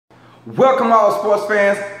Welcome all sports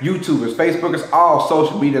fans, YouTubers, Facebookers, all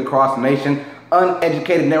social media across the nation.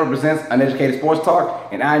 Uneducated Network presents Uneducated Sports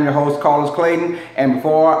Talk, and I'm your host, Carlos Clayton. And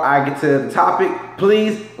before I get to the topic,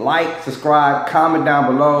 please like, subscribe, comment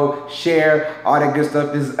down below, share, all that good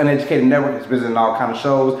stuff. This is Uneducated Network. It's visiting all kind of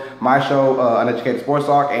shows. My show, Uneducated Sports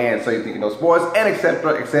Talk, and So You Think You Know Sports, and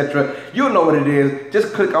etc., etc. You'll know what it is.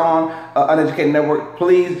 Just click on Uneducated Network.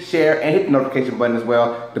 Please share and hit the notification button as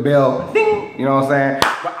well. The bell, ding, you know what I'm saying?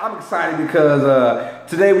 But I'm excited because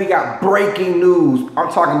today we got breaking news.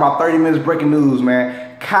 I'm talking about 30 minutes breaking news,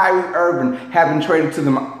 man. Kyrie Irving has been traded to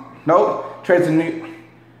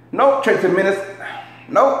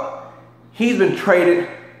He's been traded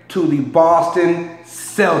to the Boston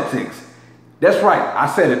Celtics. That's right, I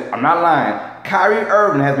said it, I'm not lying. Kyrie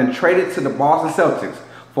Irving has been traded to the Boston Celtics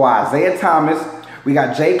for Isaiah Thomas. We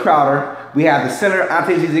got Jae Crowder. We have the center,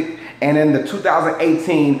 Uneducated, and then the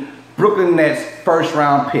 2018 Brooklyn Nets first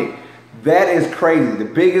round pick. That is crazy. The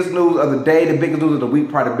biggest news of the day, the biggest news of the week,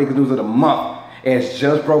 probably the biggest news of the month. It's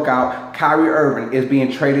just broke out. Kyrie Irving is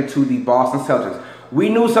being traded to the Boston Celtics. We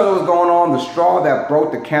knew something was going on. The straw that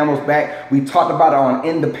broke the camel's back. We talked about it on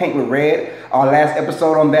In the Paint with Red, our last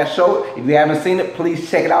episode on that show. If you haven't seen it, please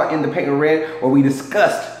check it out, In the Paint with Red, where we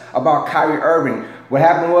discussed about Kyrie Irving. What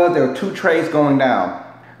happened was there were two trades going down.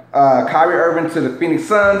 Kyrie Irving to the Phoenix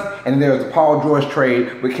Suns, and there was the Paul George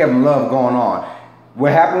trade with Kevin Love going on.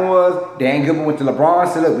 What happened was Dan Gilbert went to LeBron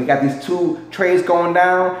and said, look, we got these two trades going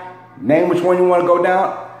down. Name which one you want to go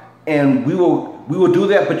down, and we will do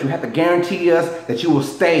that, but you have to guarantee us that you will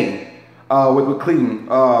stay with Cleveland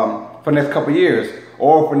for the next couple of years,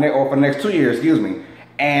 or for the next 2 years, excuse me.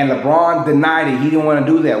 And LeBron denied it. He didn't want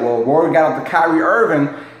to do that. Well, word got out to Kyrie Irving,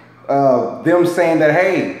 them saying that,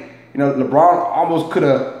 hey, you know, LeBron almost could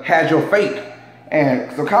have had your fate.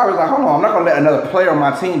 And so Kyrie's like, hold on, I'm not going to let another player on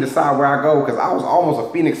my team decide where I go, because I was almost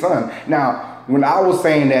a Phoenix Sun. Now, when I was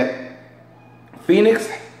saying that Phoenix,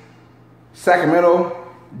 Sacramento,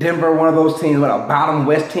 Denver, one of those teams, a bottom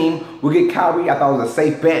West team, will get Kyrie, I thought it was a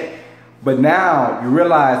safe bet. But now you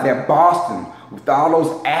realize that Boston, with all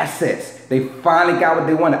those assets, they finally got what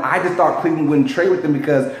they wanted. I just thought Cleveland wouldn't trade with them,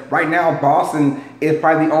 because right now Boston is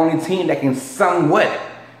probably the only team that can somewhat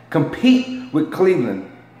compete with Cleveland.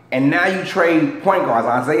 And now you trade point guards.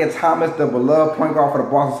 Isaiah Thomas, the beloved point guard for the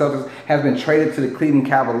Boston Celtics, has been traded to the Cleveland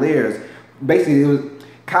Cavaliers. Basically, it was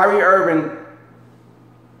Kyrie Irving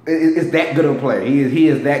is that good of a player. He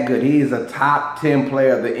is that good. He is a top 10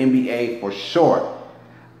 player of the NBA for sure.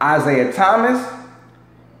 Isaiah Thomas,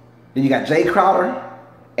 then you got Jae Crowder,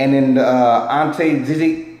 and then Uneducated,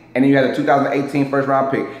 and then you had a 2018 first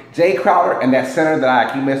round pick. Jae Crowder and that center that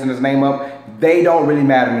I keep messing his name up, they don't really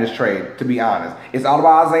matter in this trade, to be honest. It's all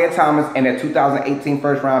about Isaiah Thomas and that 2018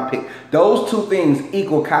 first round pick. Those two things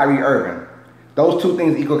equal Kyrie Irving. Those two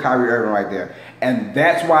things equal Kyrie Irving right there. And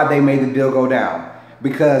that's why they made the deal go down.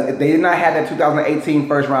 Because if they did not have that 2018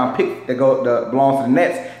 first round pick that belongs to the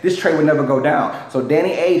Nets, this trade would never go down. So Danny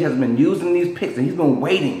Ainge has been using these picks, and he's been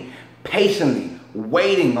waiting, patiently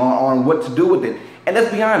waiting on what to do with it. And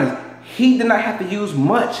let's be honest, he did not have to use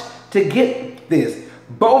much to get this.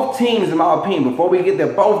 Both teams, in my opinion, before we get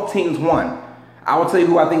there, both teams won. I will tell you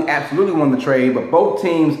who I think absolutely won the trade, but both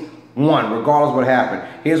teams won, regardless of what happened.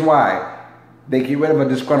 Here's why. They get rid of a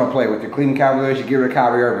disgruntled player. With the Cleveland Cavaliers, you get rid of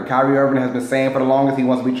Kyrie Irving. Kyrie Irving has been saying for the longest he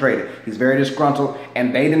wants to be traded. He's very disgruntled,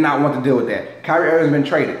 and they did not want to deal with that. Kyrie Irving's been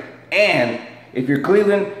traded. And if you're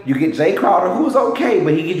Cleveland, you get Jae Crowder, who's okay,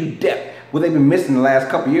 but he gives you depth. What they've been missing the last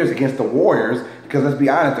couple years against the Warriors, because let's be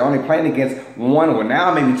honest, they're only playing against one, or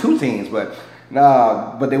now maybe two teams, but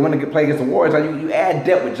they want to play against the Warriors. So you add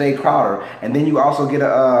depth with Jae Crowder, and then you also get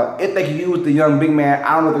if they can use the young big man,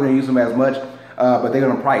 I don't know if they're going to use him as much, but they're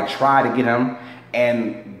going to probably try to get him,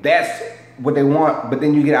 and that's what they want. But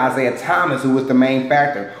then you get Isaiah Thomas, who was the main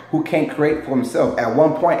factor, who can't create for himself. At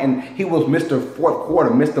one point, and he was Mr. Fourth Quarter,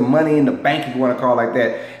 Mr. Money in the Bank, if you want to call it like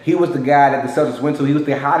that. He was the guy that the Celtics went to. He was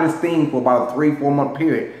the hottest thing for about a 3-4 month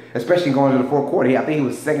period, especially going to the fourth quarter. I think he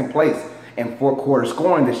was second place in fourth quarter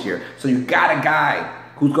scoring this year. So you got a guy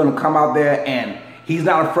who's going to come out there, and he's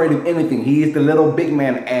not afraid of anything. He is the little big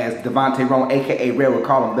man, as Devontae Rowan, a.k.a. Red, would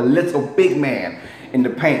call him, the little big man in the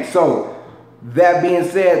paint. So that being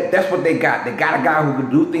said, that's what they got. They got a guy who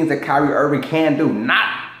can do things that Kyrie Irving can do,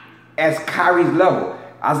 not as Kyrie's level.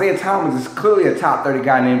 Isaiah Thomas is clearly a top 30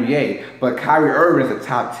 guy in the NBA, but Kyrie Irving is a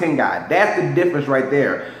top 10 guy. That's the difference right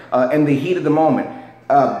there in the heat of the moment.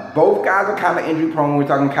 Both guys are kind of injury prone when we're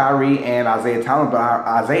talking Kyrie and Isaiah Thomas, but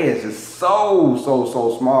Isaiah is just so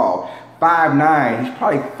small. 5'9", he's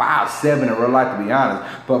probably 5'7" in real life, to be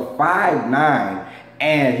honest, but 5'9",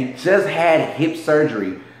 and he just had hip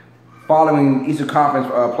surgery following Eastern Conference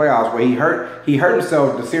playoffs where he hurt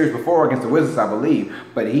himself the series before against the Wizards, I believe,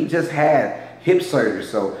 but he just had hip surgery.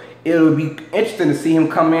 So it'll be interesting to see him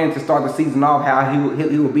come in to start the season off, how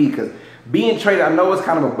he will be, because being traded, I know it's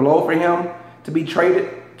kind of a blow for him to be traded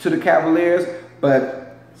to the Cavaliers,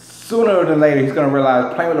 but sooner than later he's going to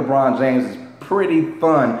realize playing with LeBron James is pretty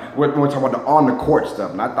fun. We're talking about the on the court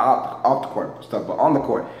stuff, not the off the court stuff, but on the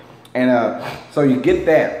court. And so you get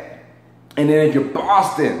that. And then if you're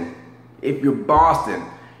Boston,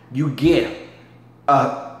 you get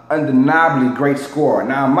a undeniably great scorer.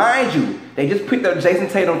 Now, mind you, they just picked up Jason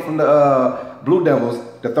Tatum from the Blue Devils,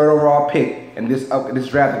 the 3rd overall pick, and this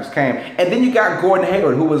draft that just came. And then you got Gordon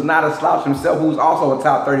Hayward, who was not a slouch himself, who's also a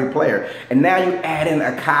top 30 player. And now you add in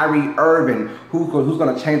a Kyrie Irving, who's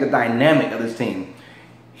going to change the dynamic of this team.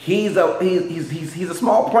 He's a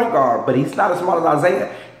small point guard, but he's not as small as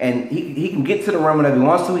Isaiah. And he can get to the rim whenever he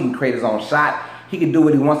wants to. He can create his own shot. He can do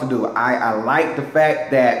what he wants to do. I like the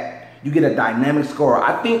fact that you get a dynamic scorer.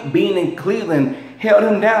 I think being in Cleveland held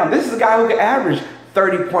him down. This is a guy who could average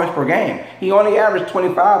 30 points per game. He only averaged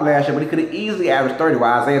 25 last year, but he could have easily averaged 30,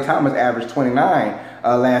 while Isaiah Thomas averaged 29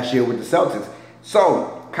 last year with the Celtics.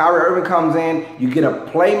 So Kyrie Irving comes in, you get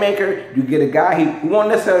a playmaker, you get a guy who won't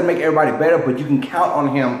necessarily make everybody better, but you can count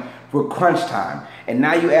on him for crunch time. And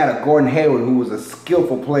now you add a Gordon Hayward, who was a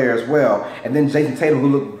skillful player as well. And then Jason Tatum, who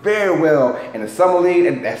looked very well in the Summer League,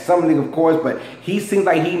 and at Summer League, of course, but he seems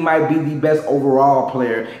like he might be the best overall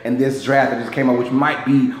player in this draft that just came out, which might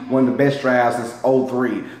be one of the best drafts since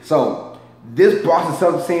 '03. So this Boston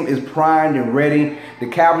Celtics team is primed and ready. The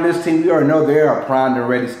Cavaliers team, we already know they are primed and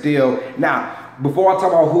ready still. Now, before I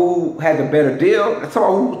talk about who had the better deal, let's talk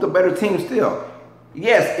about who's the better team still.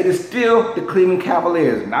 Yes, it is still the Cleveland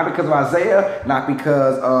Cavaliers. Not because of Isaiah, not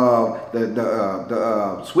because of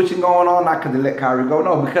the switching going on, not because they let Kyrie go.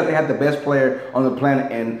 No, because they had the best player on the planet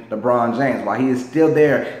in LeBron James. While he is still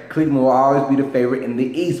there, Cleveland will always be the favorite in the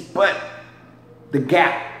East. But the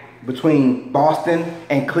gap between Boston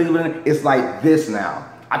and Cleveland is like this now.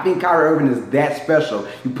 I think Kyrie Irving is that special.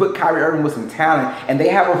 You put Kyrie Irving with some talent, and they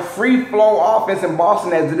have a free-flow offense in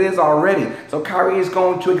Boston as it is already. So Kyrie is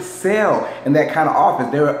going to excel in that kind of offense.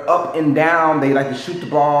 They're up and down. They like to shoot the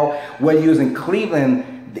ball. Whether you was in Cleveland,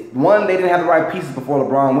 one, they didn't have the right pieces before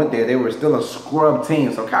LeBron went there. They were still a scrub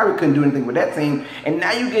team. So Kyrie couldn't do anything with that team. And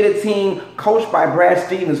now you get a team coached by Brad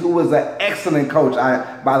Stevens, who was an excellent coach.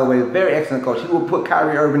 By the way, a very excellent coach. He will put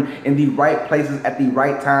Kyrie Irving in the right places at the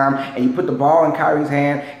right time. And you put the ball in Kyrie's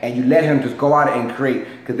hand and you let him just go out and create.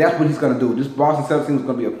 Because that's what he's going to do. This Boston Celtics team is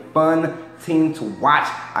going to be a fun team to watch.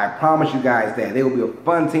 I promise you guys that. They will be a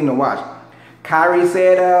fun team to watch. Kyrie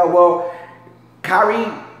said,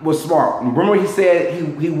 Kyrie was smart. Remember, he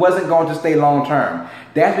said he wasn't going to stay long term.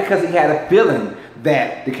 That's because he had a feeling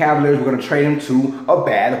that the Cavaliers were going to trade him to a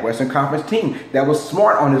bad Western Conference team. That was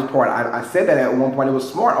smart on his part. I said that at one point. It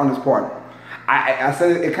was smart on his part. I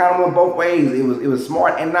said it kind of went both ways. It was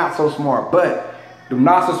smart and not so smart. But the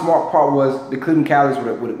not so smart part was the Cleveland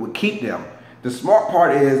Cavaliers would keep them. The smart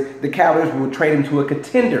part is the Cavaliers will trade him to a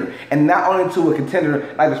contender. And not only to a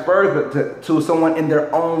contender like the Spurs, but to someone in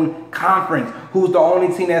their own conference who's the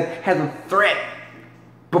only team that has a threat.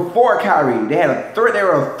 Before Kyrie, they had a threat. They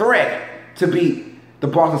were a threat to beat the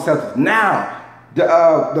Boston Celtics. Now,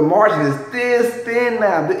 the margin is this thin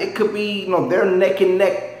now. It could be, they're neck and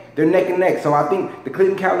neck. They're neck and neck. So I think the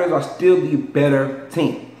Cleveland Cavaliers are still the better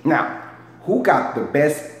team. Now, who got the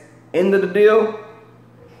best end of the deal?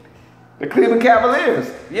 The Cleveland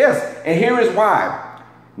Cavaliers, yes, and here is why.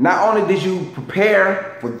 Not only did you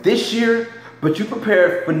prepare for this year, but you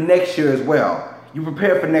prepared for next year as well. You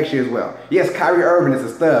prepared for next year as well. Yes, Kyrie Irving is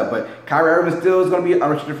a stud, but Kyrie Irving still is going to be an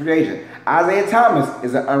unrestricted free agent. Isaiah Thomas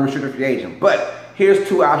is an unrestricted free agent. But here's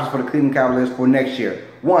two options for the Cleveland Cavaliers for next year.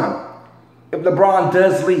 One, if LeBron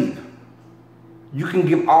does leave, you can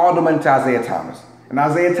give all the money to Isaiah Thomas. And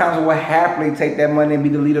Isaiah Thomas will happily take that money and be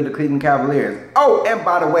the leader of the Cleveland Cavaliers. Oh, and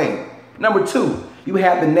by the way, number two, you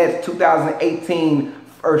have the Nets 2018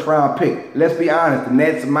 first round pick. Let's be honest, the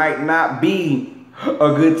Nets might not be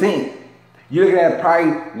a good team. You're looking at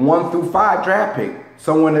probably 1 through 5 draft pick.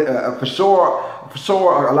 Someone for sure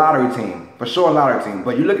a lottery team. For sure a lottery team.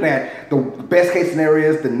 But you're looking at the best case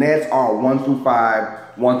scenario is the Nets are 1 through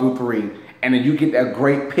 5, 1 through 3. And then you get a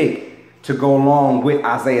great pick to go along with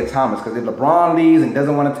Isaiah Thomas. Because if LeBron leaves and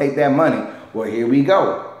doesn't want to take that money, well, here we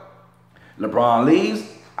go. LeBron leaves.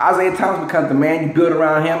 Isaiah Thomas becomes the man. You build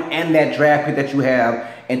around him and that draft pick that you have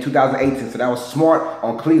in 2018. So that was smart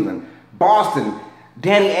on Cleveland. Boston,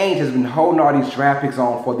 Danny Ainge has been holding all these draft picks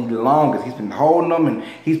on for the longest. He's been holding them and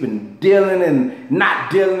he's been dealing and not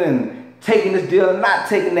dealing and taking this deal and not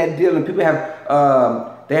taking that deal. And people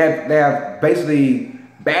have they have basically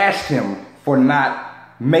bashed him for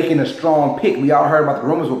not making a strong pick. We all heard about the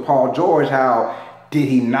rumors with Paul George, how did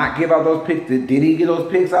he not give out those picks? Did he get those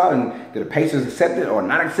picks out, and did the Pacers accept it or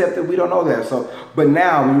not accept it? We don't know that. So, but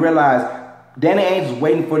now we realize Danny Ainge is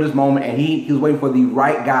waiting for this moment, and he was waiting for the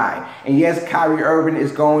right guy. And yes, Kyrie Irving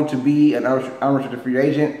is going to be an unrestricted free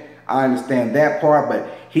agent. I understand that part, but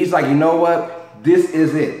he's like, you know what? This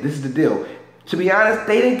is it. This is the deal. To be honest,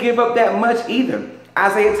 they didn't give up that much either.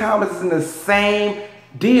 Isaiah Thomas is in the same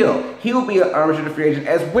deal. He will be an unrestricted free agent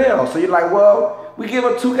as well. So you're like, well, we give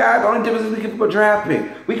up 2 guys. The only difference is we give up a draft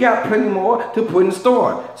pick. We got plenty more to put in the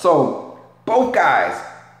store. So both guys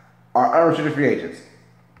are unrestricted free agents.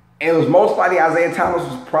 And it was most likely Isaiah Thomas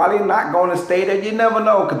was probably not going to stay there. You never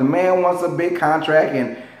know, because the man wants a big contract,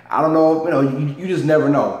 and I don't know, you just never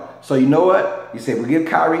know. So you know what? You say we give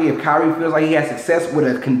Kyrie. If Kyrie feels like he has success with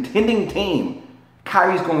a contending team,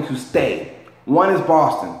 Kyrie's going to stay. 1 is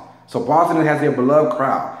Boston. So Boston has their beloved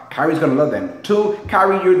crowd. Kyrie's going to love them. 2,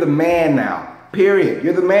 Kyrie, you're the man now. Period.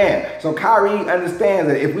 You're the man. So Kyrie understands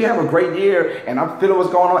that if we have a great year and I'm feeling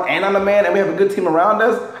what's going on and I'm the man and we have a good team around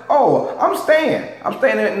us, oh, I'm staying. I'm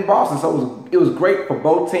staying in Boston. So it was great for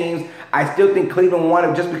both teams. I still think Cleveland won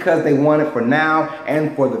it just because they won it for now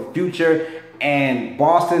and for the future. And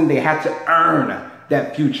Boston, they had to earn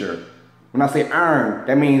that future. When I say earn,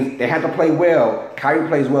 that means they had to play well. Kyrie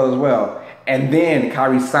plays well as well. And then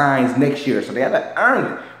Kyrie signs next year. So they had to earn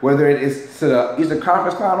it. Whether it is to the Eastern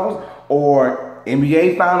Conference Finals or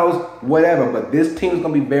NBA Finals, whatever. But this team is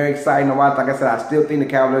going to be very exciting to watch. Like I said, I still think the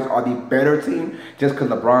Cavaliers are the better team just because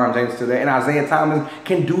LeBron James is still there. And Isaiah Thomas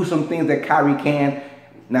can do some things that Kyrie can.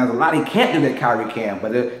 Now, there's a lot he can't do that Kyrie can,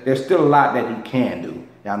 but there's still a lot that he can do.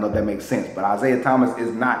 Y'all know if that makes sense. But Isaiah Thomas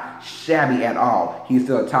is not shabby at all. He's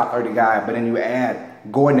still a top 30 guy. But then you add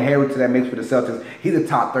Gordon Hayward to that mix for the Celtics. He's a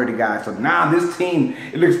top 30 guy. So now this team,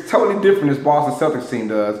 it looks totally different, this Boston Celtics team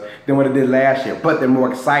does, than what it did last year. But they're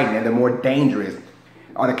more exciting and they're more dangerous.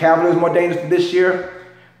 Are the Cavaliers more dangerous this year?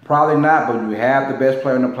 Probably not. But when you have the best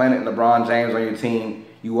player on the planet, LeBron James, on your team,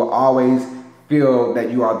 you will always feel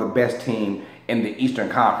that you are the best team in the Eastern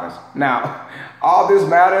Conference. Now, all this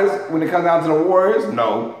matters when it comes down to the Warriors?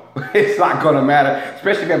 No, it's not going to matter,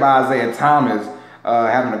 especially if you have Isaiah Thomas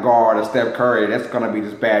having to guard a Steph Curry. That's going to be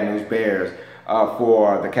just bad news bears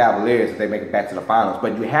for the Cavaliers if they make it back to the finals.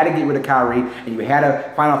 But you had to get rid of Kyrie, and you had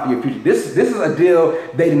to find out for your future. This is a deal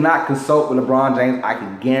they did not consult with LeBron James. I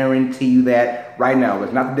can guarantee you that right now.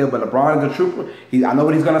 It's not the deal, but LeBron is a trooper. I know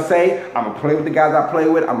what he's going to say. I'm going to play with the guys I play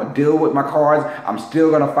with. I'm going to deal with my cards. I'm still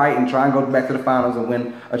going to fight and try and go back to the finals and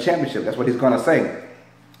win a championship. That's what he's going to say.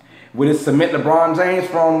 Would it cement LeBron James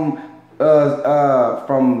from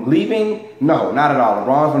leaving? No, not at all.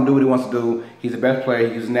 LeBron's going to do what he wants to do. He's the best player.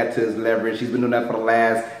 He's using that to his leverage. He's been doing that for the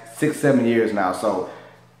last 6-7 years now. So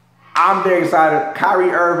I'm very excited. Kyrie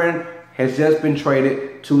Irving has just been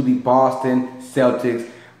traded to the Boston Celtics.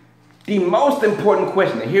 The most important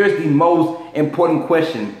question, and here's the most important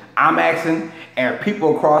question I'm asking, and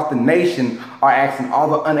people across the nation are asking, all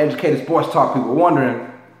the uneducated sports talk people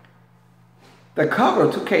wondering, the cover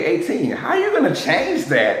of 2K18, how are you going to change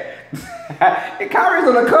that? Kyrie's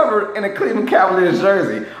on the cover in a Cleveland Cavaliers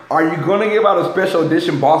jersey. Are you going to give out a special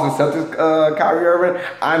edition Boston Celtics Kyrie Irving?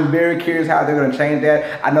 I'm very curious how they're going to change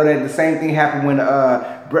that. I know that the same thing happened when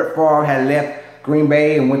Brett Favre had left Green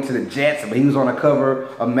Bay and went to the Jets, but he was on the cover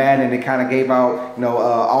of Madden, and they kind of gave out,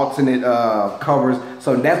 alternate covers.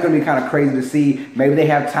 So that's going to be kind of crazy to see. Maybe they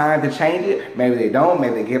have time to change it. Maybe they don't.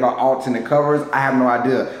 Maybe they give out alternate covers. I have no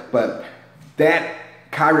idea. But that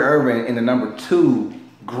Kyrie Irving in the number 2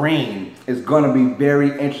 green is going to be very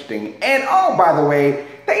interesting. And oh, by the way,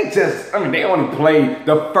 they only played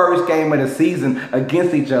the first game of the season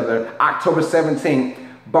against each other. October 17th,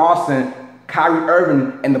 Boston, Kyrie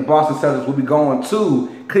Irving and the Boston Celtics will be going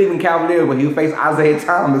to Cleveland Cavaliers, where he'll face Isaiah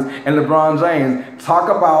Thomas and LeBron James. Talk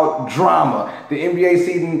about drama. The NBA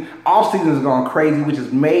season, off-season is going crazy, which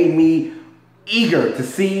has made me eager to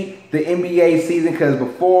see the NBA season, because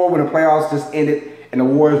before, when the playoffs just ended and the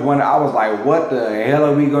Warriors won it, I was like, what the hell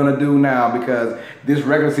are we going to do now? Because this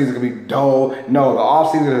regular season is going to be dull. No, the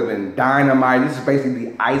offseason has been dynamite. This is basically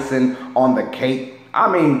the icing on the cake. I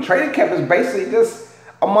mean, training camp is basically just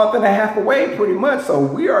a month and a half away pretty much. So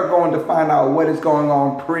we are going to find out what is going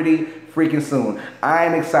on pretty freaking soon. I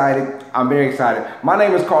am excited. I'm very excited. My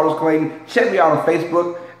name is Carlos Clayton. Check me out on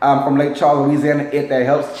Facebook. I'm from Lake Charles, Louisiana, if that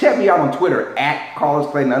helps. Check me out on Twitter at Carlos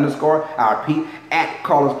Clayton _. I repeat, at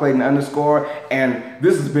Carlos Clayton _ And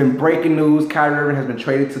this has been breaking news. Kyrie Irving has been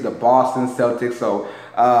traded to the Boston Celtics. So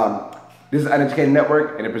this is Uneducated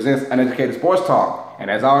Network, and it presents Uneducated Sports Talk. And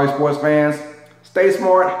as always, sports fans, stay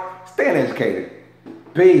smart, stay uneducated.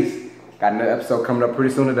 Peace. Got another episode coming up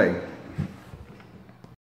pretty soon today.